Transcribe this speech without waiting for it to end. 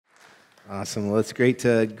Awesome. Well, it's great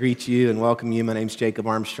to greet you and welcome you. My name's Jacob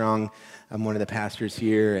Armstrong. I'm one of the pastors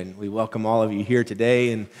here, and we welcome all of you here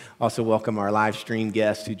today and also welcome our live stream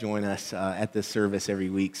guests who join us at this service every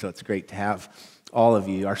week. So it's great to have all of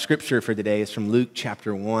you. Our scripture for today is from Luke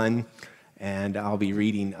chapter 1, and I'll be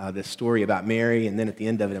reading this story about Mary, and then at the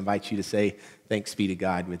end of it, I invite you to say, "Thanks be to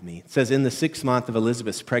God" with me. It says, "In the 6th month of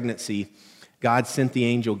Elizabeth's pregnancy, God sent the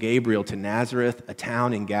angel Gabriel to Nazareth, a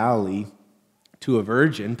town in Galilee, to a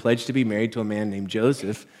virgin pledged to be married to a man named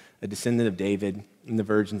Joseph, a descendant of David, and the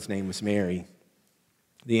virgin's name was Mary.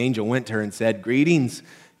 The angel went to her and said, 'Greetings,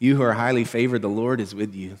 you who are highly favored, the Lord is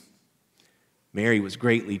with you.' Mary was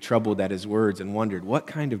greatly troubled at his words and wondered what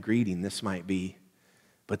kind of greeting this might be.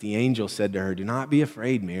 But the angel said to her, 'Do not be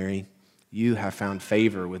afraid, Mary. You have found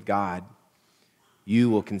favor with God. You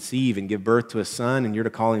will conceive and give birth to a son, and you're to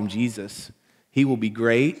call him Jesus. He will be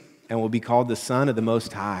great and will be called the Son of the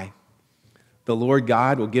Most High. The Lord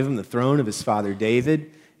God will give him the throne of his father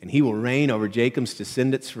David, and he will reign over Jacob's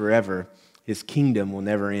descendants forever. His kingdom will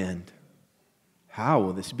never end.' 'How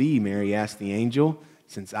will this be?' Mary asked the angel,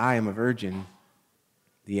 'since I am a virgin?'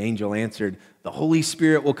 The angel answered, 'The Holy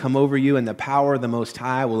Spirit will come over you, and the power of the Most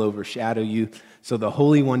High will overshadow you. So the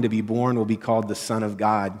Holy One to be born will be called the Son of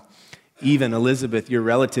God. Even Elizabeth, your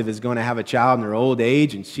relative, is going to have a child in her old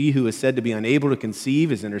age, and she who is said to be unable to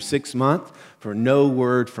conceive is in her 6th month, for no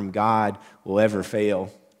word from God will ever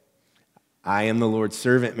fail.' 'I am the Lord's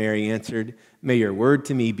servant,' Mary answered. 'May your word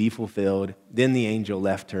to me be fulfilled.' Then the angel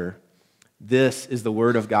left her. This is the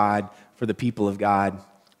word of God for the people of God.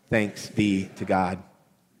 Thanks be to God."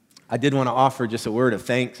 I did want to offer just a word of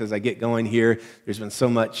thanks as I get going here. There's been so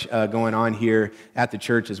much going on here at the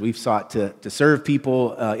church as we've sought to serve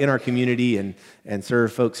people in our community and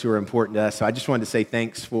serve folks who are important to us. So I just wanted to say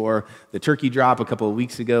thanks for the turkey drop a couple of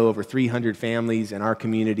weeks ago. Over 300 families in our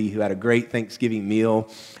community who had a great Thanksgiving meal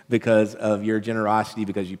because of your generosity,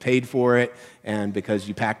 because you paid for it, and because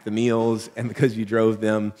you packed the meals, and because you drove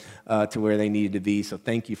them to where they needed to be. So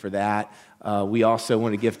thank you for that. We also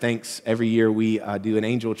want to give thanks. Every year we do an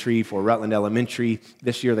angel tree for Rutland Elementary.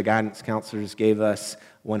 This year the guidance counselors gave us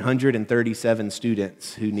 137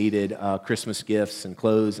 students who needed Christmas gifts and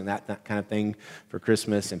clothes and that kind of thing for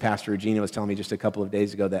Christmas. And Pastor Regina was telling me just a couple of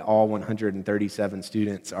days ago that all 137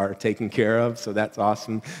 students are taken care of. So that's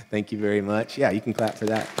awesome. Thank you very much. Yeah, you can clap for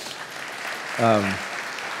that.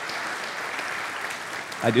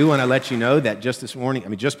 I do want to let you know that just this morning,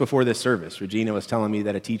 just before this service, Regina was telling me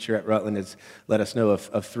that a teacher at Rutland has let us know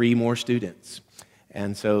of 3 more students.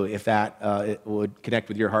 And so if that it would connect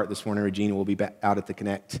with your heart this morning, Regina will be back out at the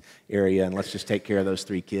Connect area, and let's just take care of those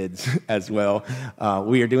 3 kids as well.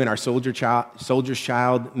 We are doing our Soldier's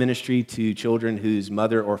Child ministry to children whose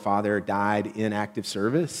mother or father died in active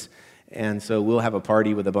service. And so we'll have a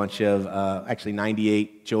party with a bunch of, actually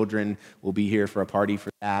 98 children will be here for a party for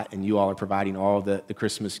that, and you all are providing all the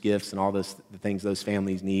Christmas gifts and all the things those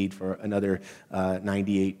families need for another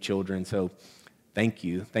 98 children. So thank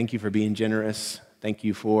you. Thank you for being generous. Thank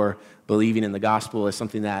you for believing in the gospel as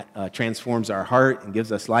something that transforms our heart and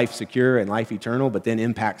gives us life secure and life eternal, but then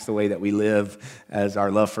impacts the way that we live as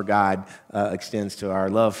our love for God extends to our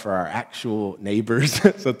love for our actual neighbors.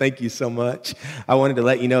 So thank you so much. I wanted to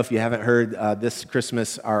let you know, if you haven't heard, this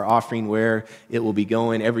Christmas, our offering, where it will be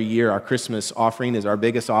going. Every year, our Christmas offering is our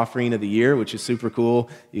biggest offering of the year, which is super cool.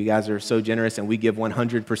 You guys are so generous, and we give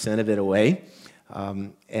 100% of it away.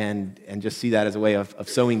 And just see that as a way of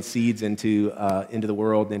sowing seeds into the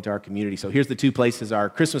world, into our community. So here's the 2 places our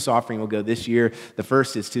Christmas offering will go this year. The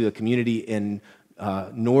first is to a community in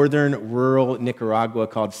northern rural Nicaragua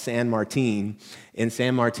called San Martin. In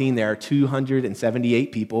San Martin, there are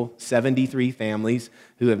 278 people, 73 families,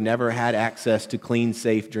 who have never had access to clean,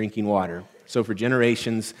 safe drinking water. So for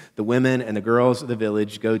generations, the women and the girls of the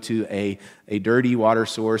village go to a dirty water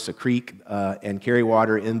source, a creek, and carry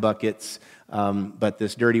water in buckets. But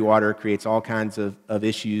this dirty water creates all kinds of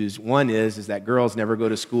issues. One is that girls never go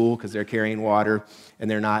to school because they're carrying water,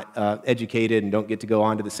 and they're not educated and don't get to go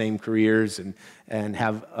on to the same careers and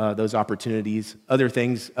have those opportunities. Other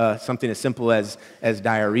things, something as simple as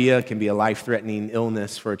diarrhea can be a life-threatening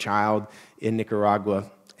illness for a child in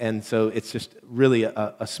Nicaragua. And so it's just really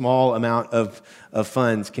a small amount of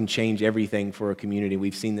funds can change everything for a community.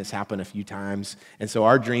 We've seen this happen a few times. And so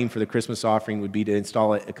our dream for the Christmas offering would be to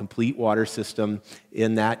install a complete water system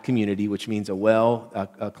in that community, which means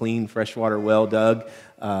a clean freshwater well dug,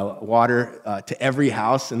 water to every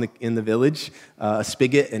house in the village, a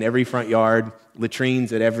spigot in every front yard,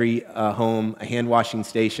 latrines at every home, a hand washing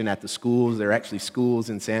station at the schools. There are actually schools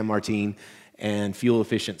in San Martin, and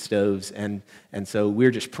fuel-efficient stoves. And so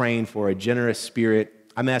we're just praying for a generous spirit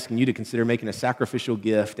I'm asking you to consider making a sacrificial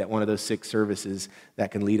gift at one of those 6 services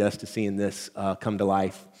that can lead us to seeing this come to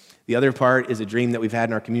life. The other part is a dream that we've had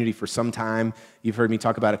in our community for some time. You've heard me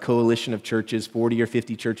talk about a coalition of churches, 40 or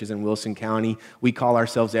 50 churches in Wilson County. We call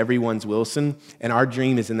ourselves Everyone's Wilson, and our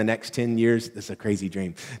dream is in the next 10 years, this is a crazy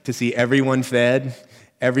dream, to see everyone fed,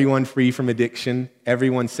 everyone free from addiction,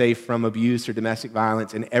 everyone safe from abuse or domestic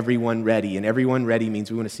violence, and everyone ready. And everyone ready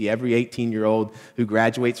means we want to see every 18-year-old who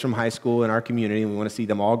graduates from high school in our community, and we want to see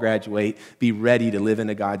them all graduate, be ready to live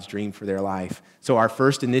into God's dream for their life. So our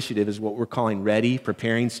first initiative is what we're calling Ready,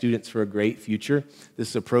 Preparing Students for a Great Future. This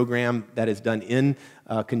is a program that is done in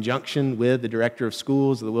conjunction with the Director of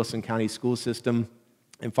Schools of the Wilson County School System,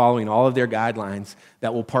 and following all of their guidelines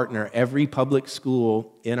that will partner every public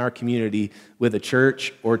school in our community with a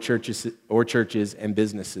church or churches and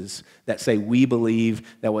businesses that say, we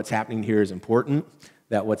believe that what's happening here is important,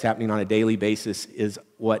 that what's happening on a daily basis is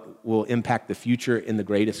what will impact the future in the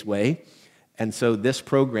greatest way. And so this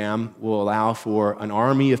program will allow for an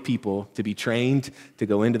army of people to be trained to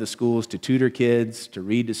go into the schools, to tutor kids, to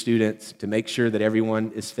read to students, to make sure that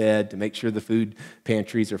everyone is fed, to make sure the food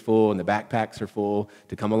pantries are full and the backpacks are full,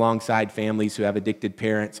 to come alongside families who have addicted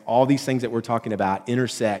parents. All these things that we're talking about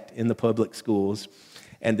intersect in the public schools.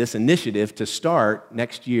 And this initiative to start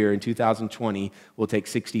next year in 2020 will take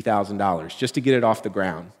 $60,000 just to get it off the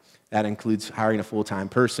ground. That includes hiring a full-time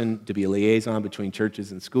person to be a liaison between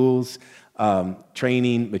churches and schools,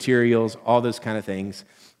 training, materials, all those kind of things.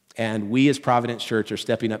 And we as Providence Church are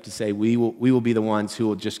stepping up to say we will be the ones who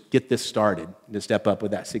will just get this started, to step up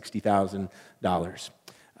with that $60,000.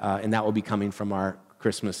 And that will be coming from our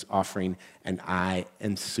Christmas offering. And I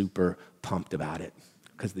am super pumped about it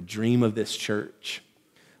because the dream of this church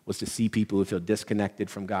was to see people who feel disconnected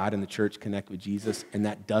from God and the church connect with Jesus. And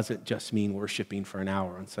that doesn't just mean worshiping for an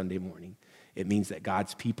hour on Sunday morning. It means that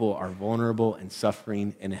God's people are vulnerable and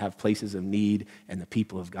suffering and have places of need, and the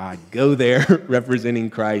people of God go there representing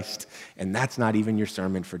Christ. And that's not even your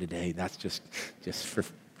sermon for today. That's just for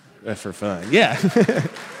fun. Yeah.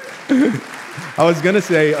 I was going to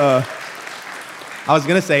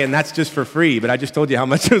say, and that's just for free, but I just told you how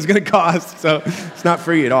much it was going to cost, so it's not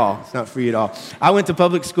free at all. It's not free at all. I went to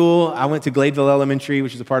public school. I went to Gladeville Elementary,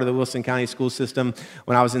 which is a part of the Wilson County school system.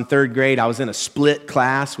 When I was in 3rd grade, I was in a split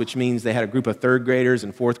class, which means they had a group of 3rd graders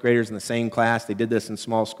and 4th graders in the same class. They did this in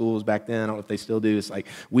small schools back then. I don't know if they still do. It's like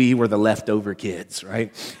we were the leftover kids,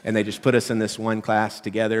 right? And they just put us in this one class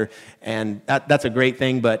together, and that's a great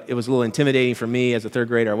thing, but it was a little intimidating for me as a 3rd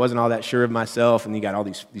grader. I wasn't all that sure of myself, and you got all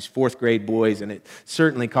these 4th grade boys, and it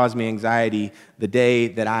certainly caused me anxiety the day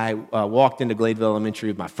that I walked into Gladeville Elementary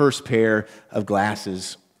with my first pair of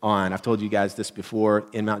glasses on. I've told you guys this before.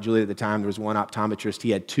 In Mount Juliet at the time, there was one optometrist.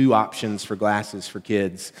 He had 2 options for glasses for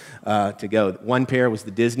kids to go. One pair was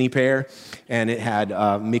the Disney pair, and it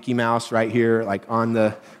had Mickey Mouse right here, like on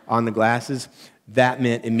the glasses. That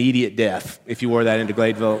meant immediate death if you wore that into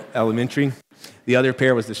Gladeville Elementary. The other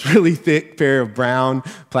pair was this really thick pair of brown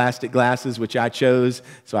plastic glasses, which I chose.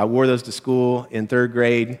 So I wore those to school in 3rd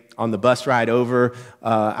grade. On the bus ride over,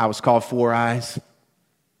 I was called Four Eyes.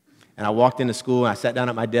 And I walked into school, and I sat down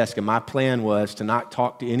at my desk, and my plan was to not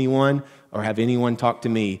talk to anyone or have anyone talk to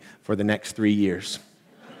me for the next 3 years.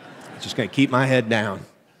 I was just going to keep my head down.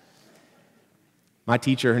 My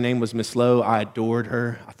teacher, her name was Miss Lowe. I adored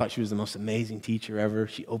her. I thought she was the most amazing teacher ever.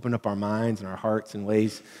 She opened up our minds and our hearts in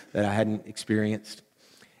ways that I hadn't experienced.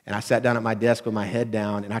 And I sat down at my desk with my head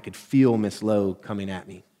down, and I could feel Miss Lowe coming at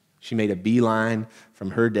me. She made a beeline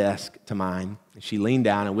from her desk to mine, and she leaned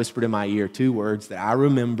down and whispered in my ear 2 words that I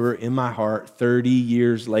remember in my heart 30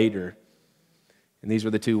 years later. And these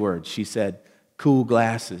were the 2 words. She said, "Cool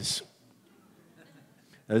glasses."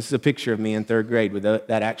 Now, this is a picture of me in 3rd grade with that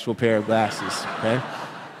actual pair of glasses, okay?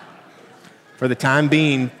 For the time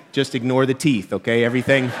being, just ignore the teeth, okay?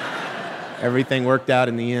 Everything worked out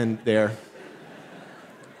in the end there.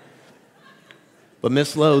 But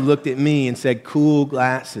Miss Lowe looked at me and said, "Cool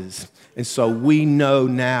glasses." And so we know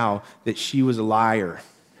now that she was a liar.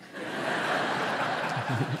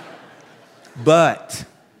 But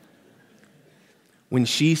when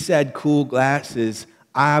she said cool glasses,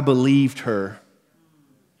 I believed her.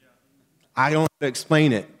 I don't know how to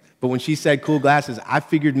explain it, but when she said cool glasses, I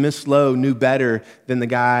figured Miss Lowe knew better than the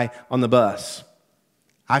guy on the bus.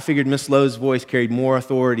 I figured Miss Lowe's voice carried more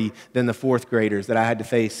authority than the 4th graders that I had to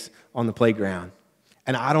face on the playground.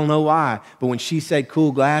 And I don't know why, but when she said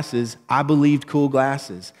cool glasses, I believed cool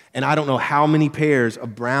glasses. And I don't know how many pairs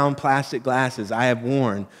of brown plastic glasses I have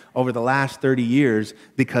worn over the last 30 years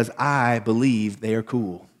because I believe they are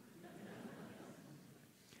cool.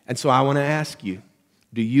 And so I want to ask you,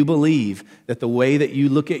 Do you believe that the way that you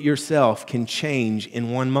look at yourself can change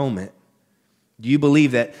in one moment? Do you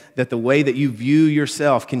believe that the way that you view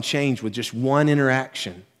yourself can change with just one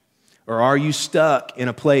interaction? Or are you stuck in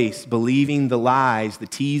a place believing the lies, the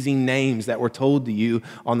teasing names that were told to you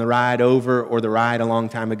on the ride over or the ride a long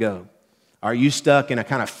time ago? Are you stuck in a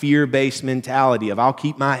kind of fear-based mentality of I'll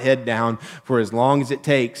keep my head down for as long as it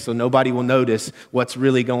takes so nobody will notice what's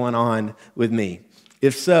really going on with me?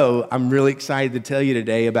 If so, I'm really excited to tell you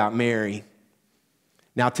today about Mary.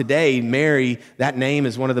 Now today, Mary, that name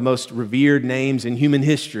is one of the most revered names in human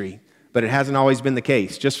history, but it hasn't always been the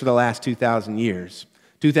case, just for the last 2,000 years.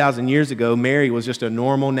 2,000 years ago, Mary was just a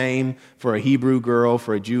normal name for a Hebrew girl,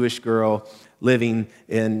 for a Jewish girl living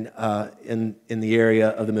in the area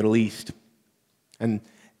of the Middle East. And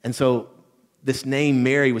so this name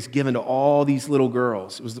Mary was given to all these little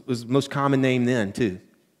girls. It was the most common name then, too.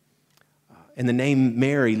 And the name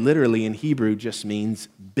Mary literally in Hebrew just means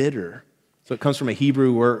bitter. So it comes from a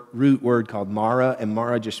Hebrew root word called Mara, and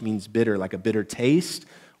Mara just means bitter, like a bitter taste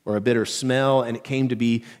or a bitter smell, and it came to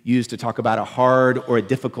be used to talk about a hard or a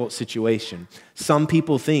difficult situation. Some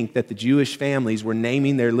people think that the Jewish families were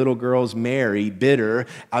naming their little girls Mary, bitter,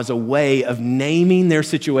 as a way of naming their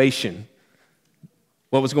situation.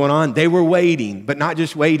 What was going on? They were waiting, but not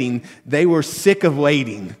just waiting. They were sick of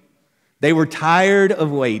waiting. They were tired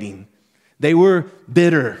of waiting. They were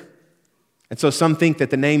bitter. And so some think that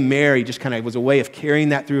the name Mary just kind of was a way of carrying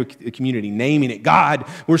that through a community, naming it, God,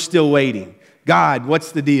 we're still waiting. God,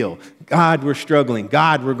 what's the deal? God, we're struggling.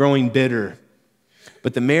 God, we're growing bitter.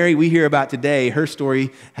 But the Mary we hear about today, her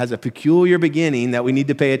story has a peculiar beginning that we need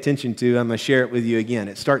to pay attention to. I'm going to share it with you again.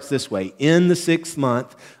 It starts this way. In the 6th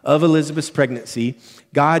month of Elizabeth's pregnancy,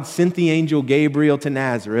 God sent the angel Gabriel to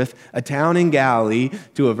Nazareth, a town in Galilee,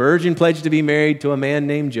 to a virgin pledged to be married to a man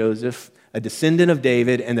named Joseph, a descendant of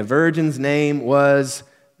David, and the virgin's name was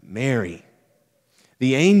Mary.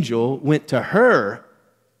 The angel went to her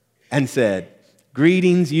and said,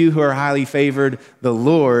 "Greetings, you who are highly favored, the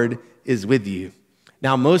Lord is with you."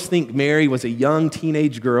 Now, most think Mary was a young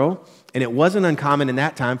teenage girl, and it wasn't uncommon in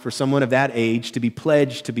that time for someone of that age to be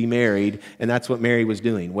pledged to be married, and that's what Mary was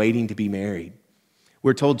doing, waiting to be married.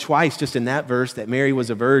 We're told twice just in that verse that Mary was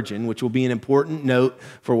a virgin, which will be an important note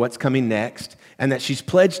for what's coming next, and that she's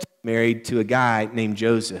pledged to be married to a guy named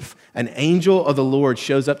Joseph. An angel of the Lord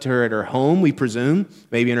shows up to her at her home, we presume,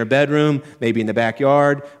 maybe in her bedroom, maybe in the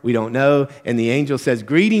backyard, we don't know, and the angel says,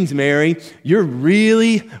 "Greetings, Mary, you're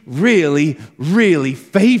really, really, really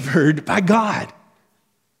favored by God."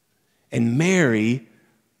 And Mary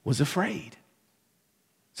was afraid.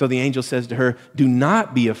 So the angel says to her, "Do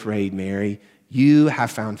not be afraid, Mary. You have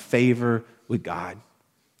found favor with God.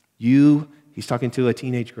 He's talking to a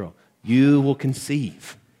teenage girl, you will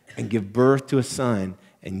conceive and give birth to a son,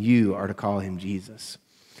 and you are to call him Jesus."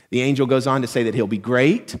 The angel goes on to say that he'll be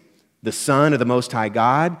great, the Son of the Most High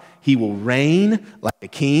God. He will reign like a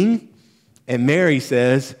king. And Mary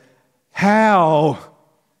says, How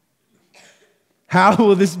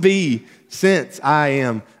will this be since I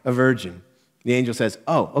am a virgin? The angel says,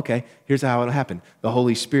 "Oh, okay, here's how it'll happen. The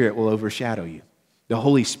Holy Spirit will overshadow you. The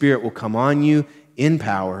Holy Spirit will come on you in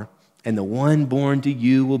power, and the one born to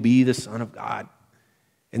you will be the Son of God."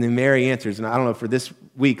 And then Mary answers, and I don't know, for this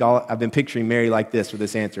week, I've been picturing Mary like this with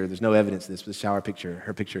this answer. There's no evidence of this, but this is how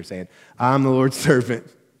her picture saying, "I'm the Lord's servant.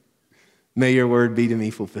 May your word be to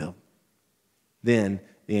me fulfilled." Then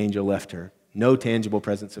the angel left her. No tangible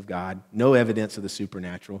presence of God, no evidence of the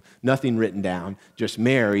supernatural, nothing written down, just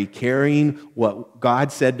Mary carrying what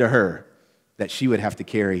God said to her that she would have to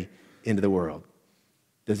carry into the world.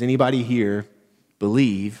 Does anybody here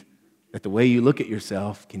believe that the way you look at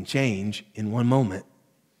yourself can change in one moment,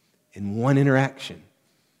 in one interaction?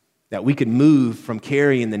 That we could move from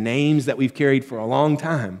carrying the names that we've carried for a long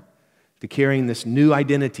time to carrying this new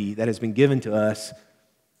identity that has been given to us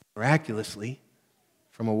miraculously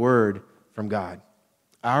from a word from God.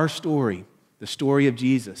 Our story, the story of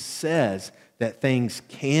Jesus, says that things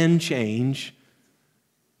can change,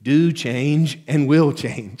 do change, and will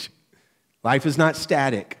change. Life is not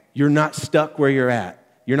static. You're not stuck where you're at.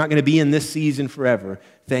 You're not going to be in this season forever.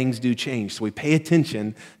 Things do change. So we pay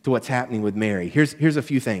attention to what's happening with Mary. Here's a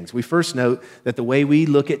few things. We first note that the way we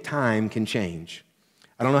look at time can change.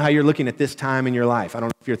 I don't know how you're looking at this time in your life. I don't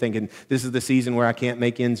know if you're thinking, this is the season where I can't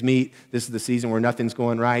make ends meet. This is the season where nothing's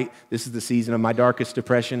going right. This is the season of my darkest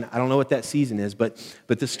depression. I don't know what that season is, but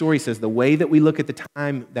the story says the way that we look at the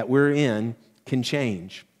time that we're in can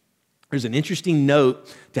change. There's an interesting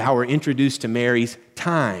note to how we're introduced to Mary's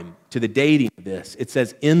time, to the dating of this. It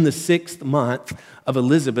says, in the 6th month of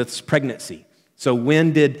Elizabeth's pregnancy. So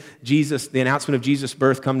when did the announcement of Jesus'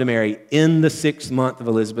 birth come to Mary? In the 6th month of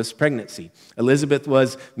Elizabeth's pregnancy. Elizabeth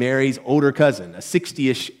was Mary's older cousin, a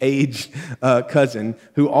 60-ish age cousin,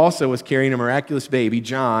 who also was carrying a miraculous baby,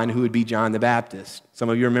 John, who would be John the Baptist. Some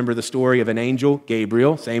of you remember the story of an angel,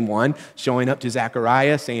 Gabriel, same one, showing up to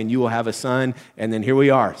Zechariah, saying, you will have a son, and then here we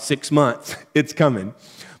are, 6 months, it's coming.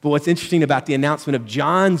 But what's interesting about the announcement of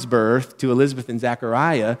John's birth to Elizabeth and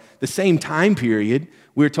Zechariah, the same time period,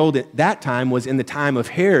 we're told at that time was in the time of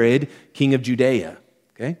Herod, king of Judea.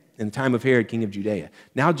 Okay? In the time of Herod, king of Judea.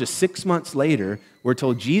 Now, just 6 months later, we're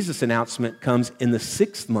told Jesus' announcement comes in the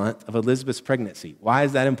 6th month of Elizabeth's pregnancy. Why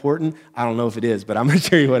is that important? I don't know if it is, but I'm going to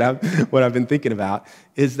share you what I've been thinking about,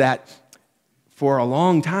 is that for a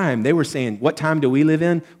long time, they were saying, what time do we live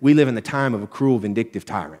in? We live in the time of a cruel, vindictive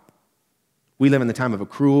tyrant. We live in the time of a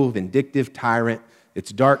cruel, vindictive tyrant.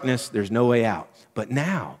 It's darkness. There's no way out. But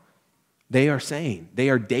now, they are saying, they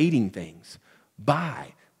are dating things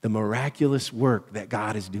by the miraculous work that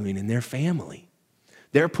God is doing in their family.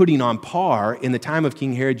 They're putting on par in the time of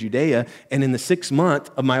King Herod Judea and in the 6th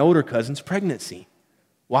month of my older cousin's pregnancy.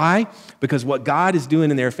 Why? Because what God is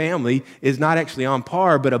doing in their family is not actually on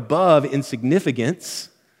par, but above in significance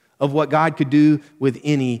of what God could do with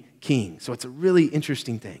any king. So it's a really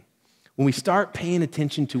interesting thing. When we start paying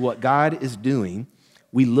attention to what God is doing,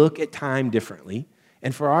 we look at time differently.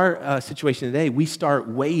 And for our situation today, we start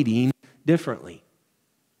waiting differently.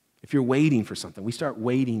 If you're waiting for something, we start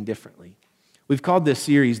waiting differently. We've called this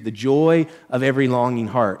series The Joy of Every Longing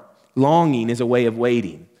Heart. Longing is a way of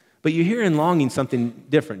waiting. But you hear in longing something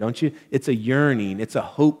different, don't you? It's a yearning. It's a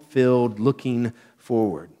hope-filled looking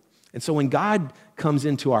forward. And so when God comes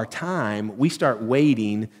into our time, we start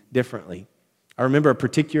waiting differently. I remember a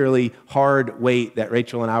particularly hard wait that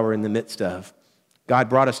Rachel and I were in the midst of. God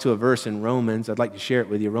brought us to a verse in Romans. I'd like to share it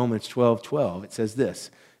with you. Romans 12:12. It says this,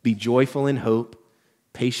 be joyful in hope,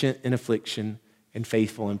 patient in affliction, and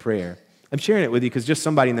faithful in prayer. I'm sharing it with you because just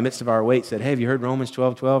somebody in the midst of our wait said, hey, have you heard Romans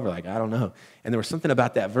 12:12? We're like, I don't know. And there was something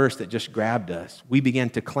about that verse that just grabbed us. We began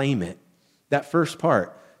to claim it. That first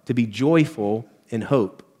part, to be joyful in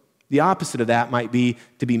hope. The opposite of that might be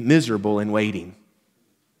to be miserable in waiting,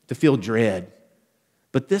 to feel dread.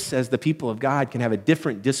 But this says the people of God can have a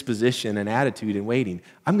different disposition and attitude in waiting.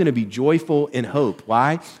 I'm going to be joyful in hope.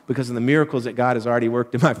 Why? Because of the miracles that God has already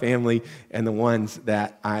worked in my family and the ones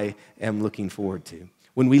that I am looking forward to.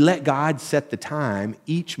 When we let God set the time,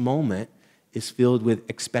 each moment is filled with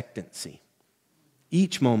expectancy.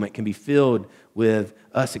 Each moment can be filled with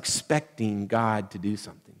us expecting God to do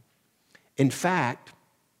something. In fact,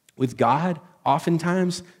 with God,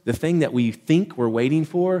 oftentimes the thing that we think we're waiting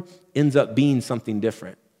for ends up being something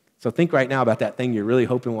different. So think right now about that thing you're really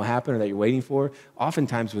hoping will happen or that you're waiting for.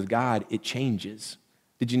 Oftentimes with God, it changes.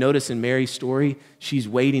 Did you notice in Mary's story? She's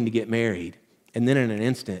waiting to get married. And then in an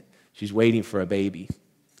instant, she's waiting for a baby.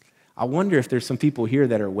 I wonder if there's some people here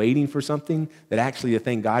that are waiting for something that actually the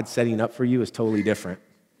thing God's setting up for you is totally different.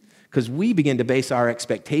 Because we begin to base our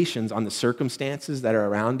expectations on the circumstances that are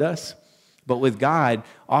around us. But with God,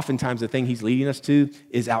 oftentimes the thing he's leading us to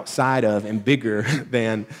is outside of and bigger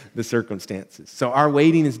than the circumstances. So our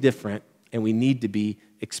waiting is different, and we need to be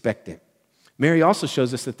expectant. Mary also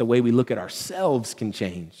shows us that the way we look at ourselves can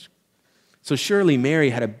change. So surely Mary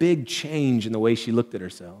had a big change in the way she looked at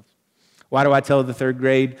herself. Why do I tell the 3rd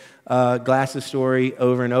grade glasses story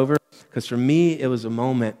over and over? Because for me, it was a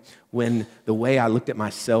moment when the way I looked at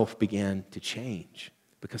myself began to change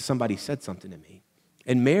because somebody said something to me.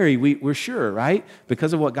 And Mary, we're sure, right?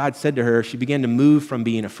 Because of what God said to her, she began to move from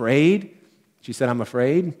being afraid. She said, I'm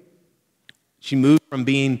afraid. She moved from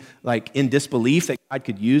being like in disbelief that God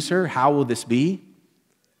could use her. How will this be?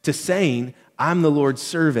 To saying, I'm the Lord's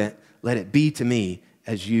servant. Let it be to me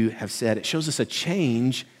as you have said. It shows us a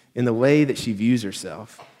change in the way that she views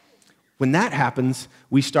herself. When that happens,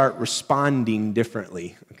 we start responding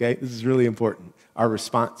differently, okay? This is really important, our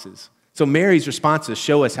responses. So Mary's responses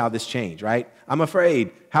show us how this changed, right? I'm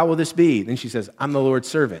afraid. How will this be? Then she says, I'm the Lord's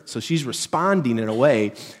servant. So she's responding in a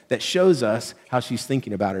way that shows us how she's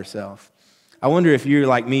thinking about herself. I wonder if you're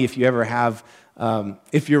like me, if you ever have,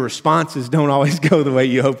 if your responses don't always go the way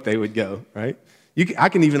you hope they would go, right? I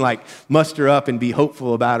can even like muster up and be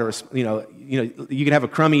hopeful about it. You can have a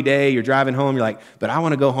crummy day, you're driving home, you're like, but I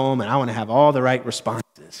want to go home and I want to have all the right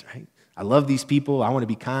responses, right? I love these people, I want to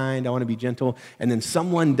be kind, I want to be gentle, and then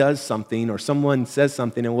someone does something or someone says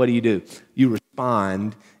something, and what do? You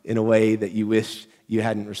respond in a way that you wish you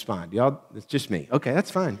hadn't responded. Y'all, it's just me. Okay,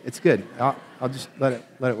 that's fine, it's good. I'll just let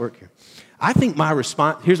it work here. I think my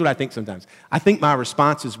response, here's what I think sometimes. I think my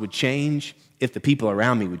responses would change if the people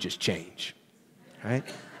around me would just change, right?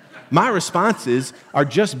 My responses are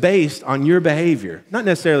just based on your behavior. Not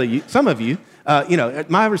necessarily you, some of you.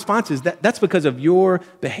 My response is that's because of your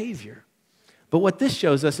behavior. But what this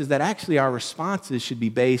shows us is that actually our responses should be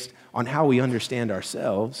based on how we understand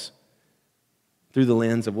ourselves through the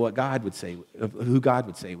lens of what God would say, of who God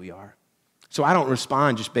would say we are. So I don't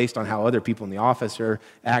respond just based on how other people in the office are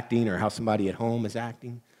acting or how somebody at home is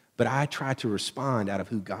acting, but I try to respond out of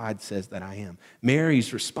who God says that I am.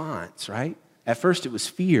 Mary's response, right? At first it was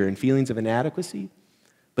fear and feelings of inadequacy,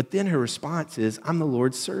 but then her response is, I'm the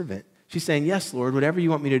Lord's servant. She's saying, yes, Lord, whatever you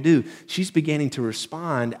want me to do. She's beginning to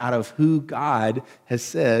respond out of who God has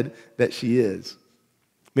said that she is.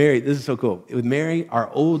 Mary, this is so cool. With Mary,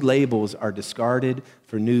 our old labels are discarded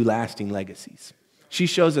for new lasting legacies. She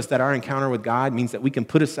shows us that our encounter with God means that we can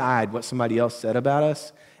put aside what somebody else said about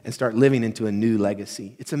us and start living into a new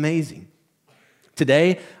legacy. It's amazing.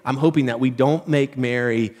 Today, I'm hoping that we don't make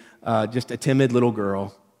Mary just a timid little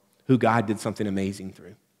girl who God did something amazing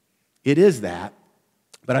through. It is that.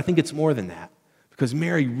 But I think it's more than that, because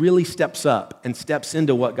Mary really steps up and steps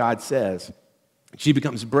into what God says. She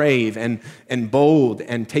becomes brave and bold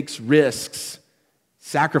and takes risks,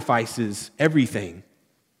 sacrifices everything,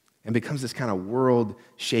 and becomes this kind of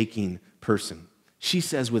world-shaking person. She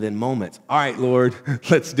says within moments, all right, Lord,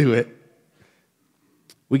 let's do it.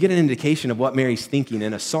 We get an indication of what Mary's thinking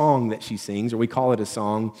in a song that she sings, or we call it a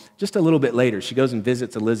song, just a little bit later. She goes and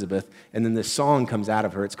visits Elizabeth, and then this song comes out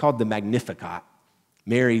of her. It's called the Magnificat.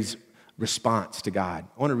 Mary's response to God.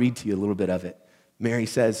 I want to read to you a little bit of it. Mary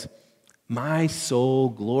says, my soul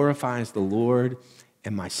glorifies the Lord,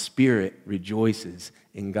 and my spirit rejoices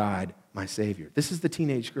in God, my Savior. This is the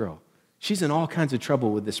teenage girl. She's in all kinds of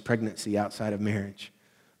trouble with this pregnancy outside of marriage,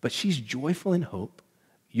 but she's joyful in hope,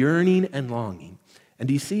 yearning and longing. And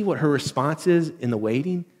do you see what her response is in the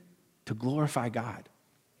waiting? To glorify God.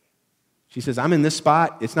 She says, I'm in this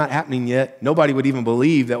spot. It's not happening yet. Nobody would even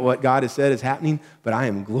believe that what God has said is happening, but I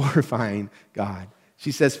am glorifying God.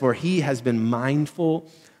 She says, for he has been mindful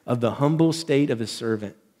of the humble state of his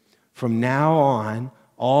servant. From now on,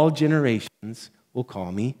 all generations will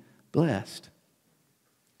call me blessed.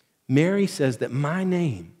 Mary says that my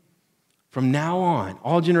name, from now on,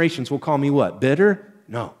 all generations will call me what? Bitter?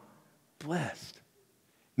 No, blessed.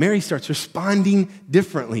 Mary starts responding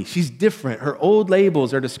differently. She's different. Her old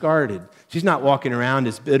labels are discarded. She's not walking around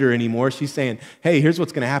as bitter anymore. She's saying, hey, here's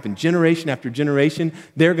what's going to happen. Generation after generation,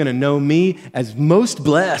 they're going to know me as most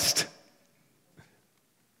blessed.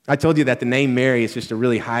 I told you that the name Mary is just a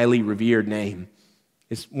really highly revered name.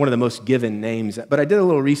 It's one of the most given names. But I did a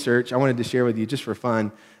little research I wanted to share with you just for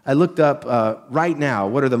fun. I looked up right now,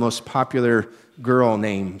 what are the most popular girl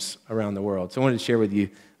names around the world. So I wanted to share with you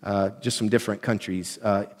just some different countries.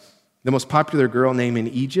 The most popular girl name in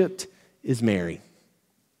Egypt is Mary.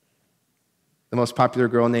 The most popular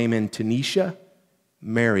girl name in Tunisia,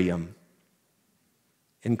 Mariam.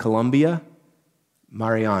 In Colombia,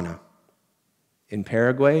 Mariana. In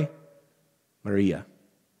Paraguay, Maria.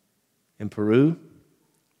 In Peru,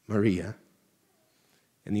 Maria.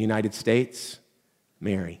 In the United States,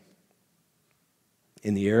 Mary.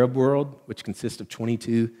 In the Arab world, which consists of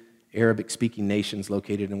 22 Arabic-speaking nations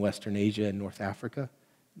located in Western Asia and North Africa,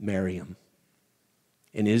 Maryam.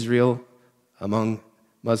 In Israel, among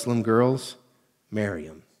Muslim girls,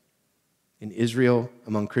 Maryam. In Israel,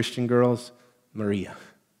 among Christian girls, Maria.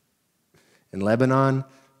 In Lebanon,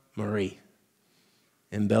 Marie.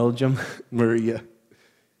 In Belgium, Maria.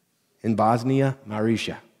 In Bosnia,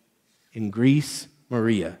 Marisha. In Greece,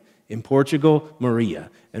 Maria. In Portugal, Maria.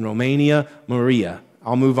 In Romania, Maria.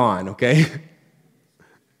 I'll move on, okay?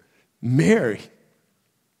 Mary,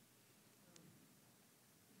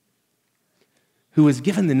 who was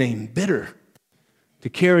given the name Bitter to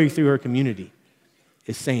carry through her community,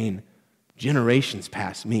 is saying, generations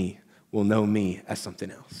past me will know me as something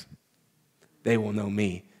else. They will know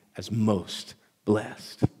me as most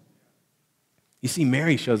blessed. You see,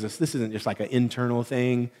 Mary shows us this isn't just like an internal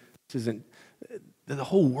thing. This isn't, the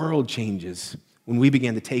whole world changes when we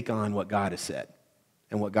begin to take on what God has said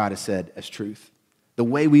and what God has said as truth. The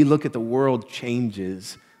way we look at the world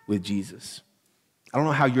changes with Jesus. I don't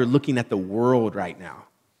know how you're looking at the world right now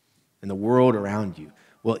and the world around you.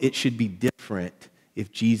 Well, it should be different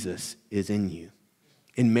if Jesus is in you.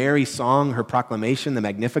 In Mary's song, her proclamation, the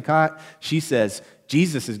Magnificat, she says,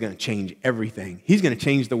 Jesus is going to change everything. He's going to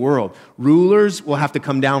change the world. Rulers will have to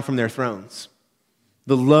come down from their thrones.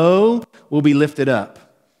 The low will be lifted up.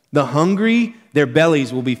 The hungry, their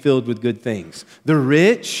bellies will be filled with good things. The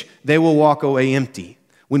rich, they will walk away empty.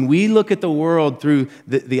 When we look at the world through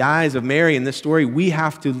the eyes of Mary in this story, we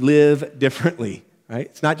have to live differently, right?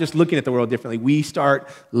 It's not just looking at the world differently. We start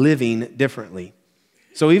living differently.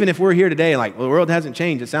 So even if we're here today, like, well, the world hasn't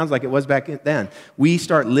changed, it sounds like it was back then, we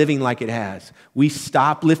start living like it has. We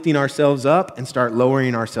stop lifting ourselves up and start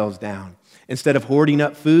lowering ourselves down. Instead of hoarding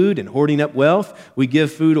up food and hoarding up wealth, we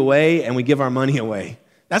give food away and we give our money away.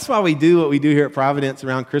 That's why we do what we do here at Providence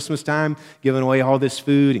around Christmas time, giving away all this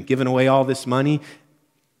food and giving away all this money.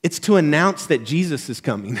 It's to announce that Jesus is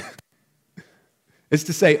coming. It's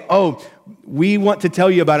to say, oh, we want to tell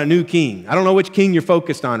you about a new king. I don't know which king you're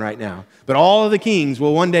focused on right now, but all of the kings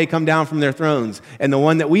will one day come down from their thrones. And the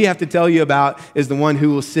one that we have to tell you about is the one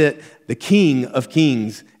who will sit, the King of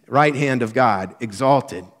Kings, right hand of God,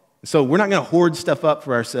 exalted. So we're not going to hoard stuff up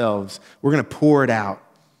for ourselves. We're going to pour it out.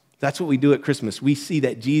 That's what we do at Christmas. We see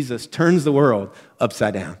that Jesus turns the world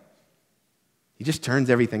upside down. He just turns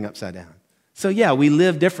everything upside down. So yeah, we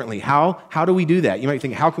live differently. How do we do that? You might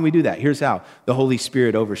think, how can we do that? Here's how. The Holy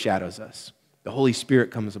Spirit overshadows us. The Holy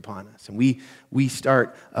Spirit comes upon us. And we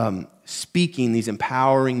start speaking these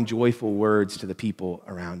empowering, joyful words to the people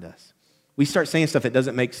around us. We start saying stuff that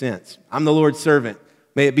doesn't make sense. I'm the Lord's servant.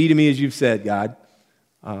 May it be to me as you've said, God.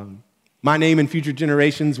 My name in future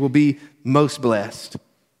generations will be most blessed.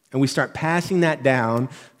 And we start passing that down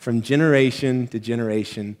from generation to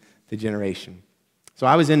generation to generation. So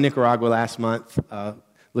I was in Nicaragua last month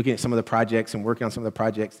looking at some of the projects and working on some of the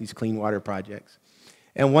projects, these clean water projects.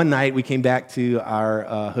 And one night we came back to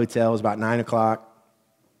our hotel. It was about 9 o'clock.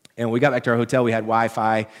 And when we got back to our hotel, we had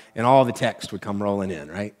Wi-Fi, and all the text would come rolling in,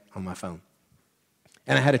 right, on my phone.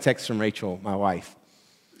 And I had a text from Rachel, my wife.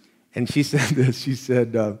 And she said this. She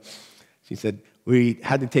said, we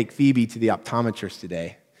had to take Phoebe to the optometrist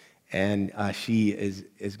today. And she is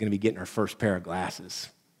going to be getting her first pair of glasses.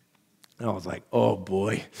 And I was like, oh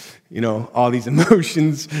boy, all these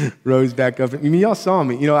emotions rose back up. I mean, y'all saw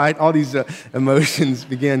me. All these emotions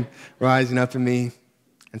began rising up in me.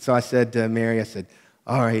 And so I said to Mary, I said,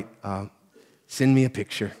 all right, send me a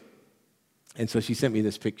picture. And so she sent me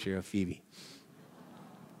this picture of Phoebe.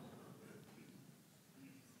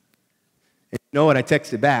 And you know what? I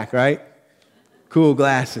texted back, right? Cool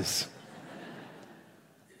glasses.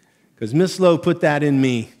 Because Miss Lowe put that in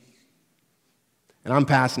me, and I'm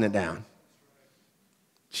passing it down.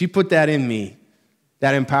 She put that in me,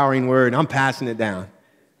 that empowering word, and I'm passing it down.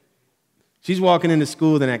 She's walking into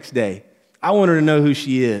school the next day. I want her to know who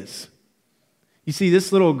she is. You see,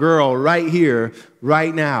 this little girl right here,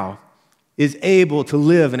 right now, is able to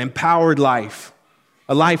live an empowered life,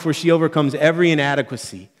 a life where she overcomes every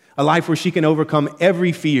inadequacy, a life where she can overcome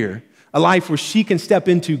every fear, a life where she can step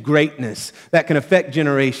into greatness that can affect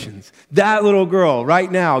generations. That little girl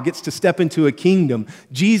right now gets to step into a kingdom,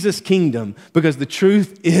 Jesus' kingdom, because the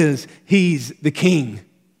truth is he's the king.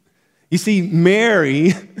 You see,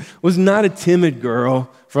 Mary was not a timid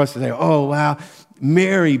girl for us to say, oh, wow.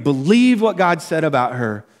 Mary believed what God said about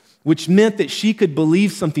her, which meant that she could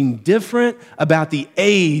believe something different about the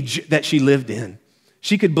age that she lived in.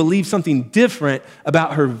 She could believe something different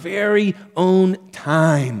about her very own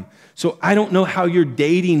time. So I don't know how you're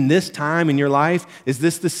dating this time in your life. Is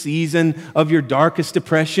this the season of your darkest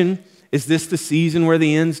depression? Is this the season where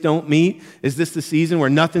the ends don't meet? Is this the season where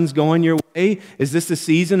nothing's going your way? Is this the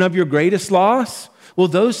season of your greatest loss? Well,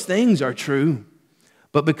 those things are true.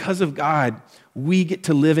 But because of God, we get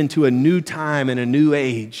to live into a new time and a new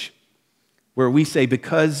age where we say,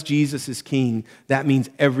 because Jesus is king, that means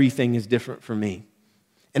everything is different for me.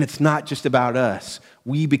 And it's not just about us.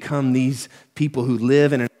 We become these people who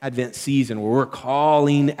live in an Advent season where we're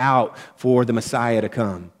calling out for the Messiah to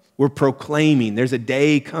come. We're proclaiming there's a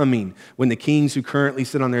day coming when the kings who currently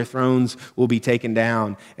sit on their thrones will be taken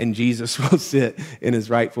down and Jesus will sit in his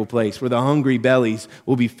rightful place, where the hungry bellies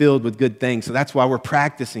will be filled with good things. So that's why we're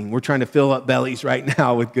practicing. We're trying to fill up bellies right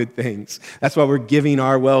now with good things. That's why we're giving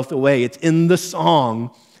our wealth away. It's in the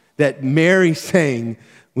song that Mary sang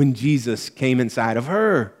when Jesus came inside of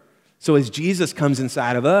her. So as Jesus comes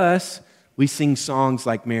inside of us, we sing songs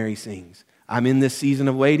like Mary sings. I'm in this season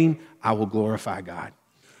of waiting, I will glorify God.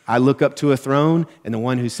 I look up to a throne, and the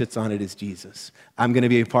one who sits on it is Jesus. I'm going to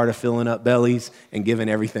be a part of filling up bellies and giving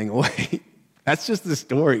everything away. That's just the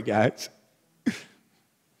story, guys.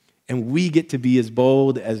 And we get to be as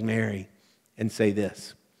bold as Mary and say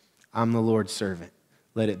this, I'm the Lord's servant.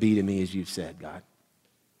 Let it be to me as you've said, God.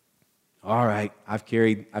 All right, I've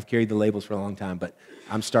carried the labels for a long time, but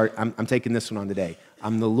I'm taking this one on today.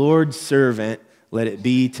 I'm the Lord's servant. Let it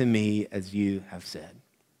be to me as you have said.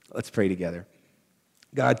 Let's pray together.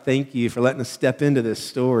 God, thank you for letting us step into this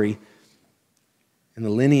story in the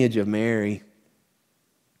lineage of Mary,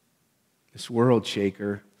 this world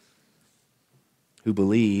shaker who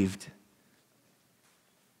believed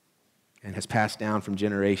and has passed down from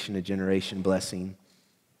generation to generation blessing.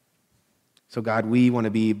 So God, we want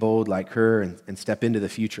to be bold like her and step into the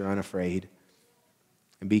future unafraid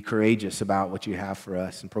and be courageous about what you have for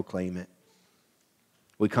us and proclaim it.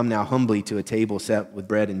 We come now humbly to a table set with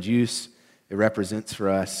bread and juice. It represents for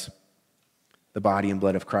us the body and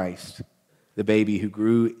blood of Christ, the baby who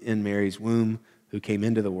grew in Mary's womb, who came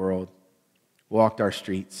into the world, walked our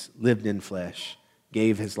streets, lived in flesh,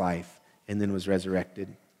 gave his life, and then was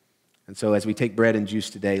resurrected. And so as we take bread and juice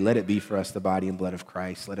today, let it be for us the body and blood of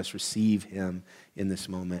Christ. Let us receive him in this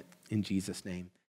moment. In Jesus' name.